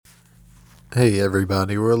Hey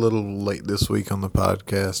everybody, we're a little late this week on the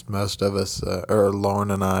podcast. Most of us, or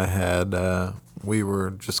Lauren and I we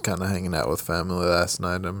were just kind of hanging out with family last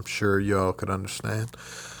night. I'm sure y'all could understand.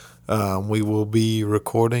 We will be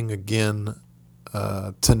recording again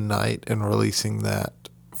tonight and releasing that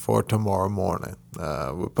for tomorrow morning.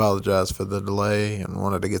 We apologize for the delay and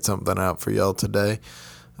wanted to get something out for y'all today,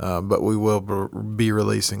 but we will be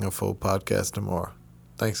releasing a full podcast tomorrow.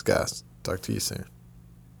 Thanks, guys. Talk to you soon.